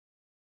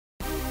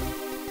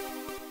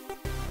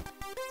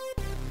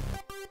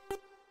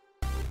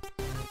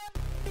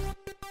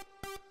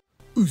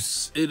Hey,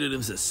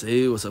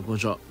 what's up,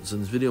 konnichiwa. So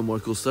in this video, more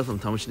cool stuff from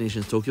Tamashii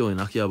Nation's Tokyo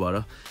and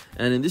Akihabara.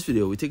 And in this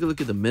video, we take a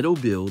look at the metal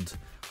build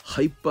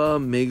Hyper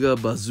Mega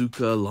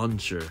Bazooka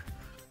Launcher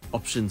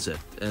Option set.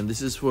 And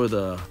this is for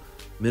the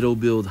metal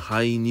build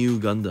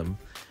Hi-ν Gundam.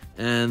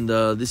 And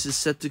this is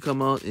set to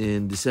come out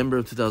in December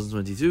of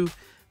 2022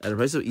 at a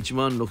price of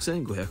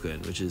 16,500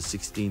 yen, which is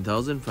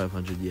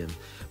 16,500 yen.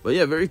 But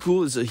yeah, very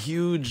cool. It's a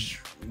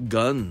huge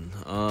gun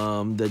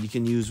that you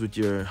can use with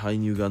your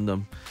Hi-ν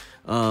Gundam.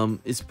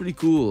 It's pretty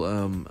cool.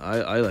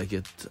 I like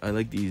it. I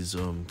like these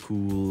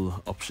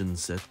cool option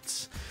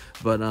sets.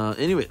 But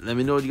anyway, let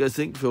me know what you guys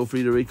think. Feel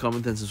free to rate,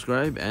 comment, and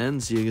subscribe.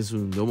 And see you again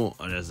soon. どうも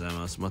ありがとうござい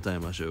ます。また会い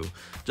ましょう。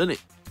じゃあね。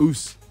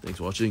Thanks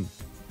for watching.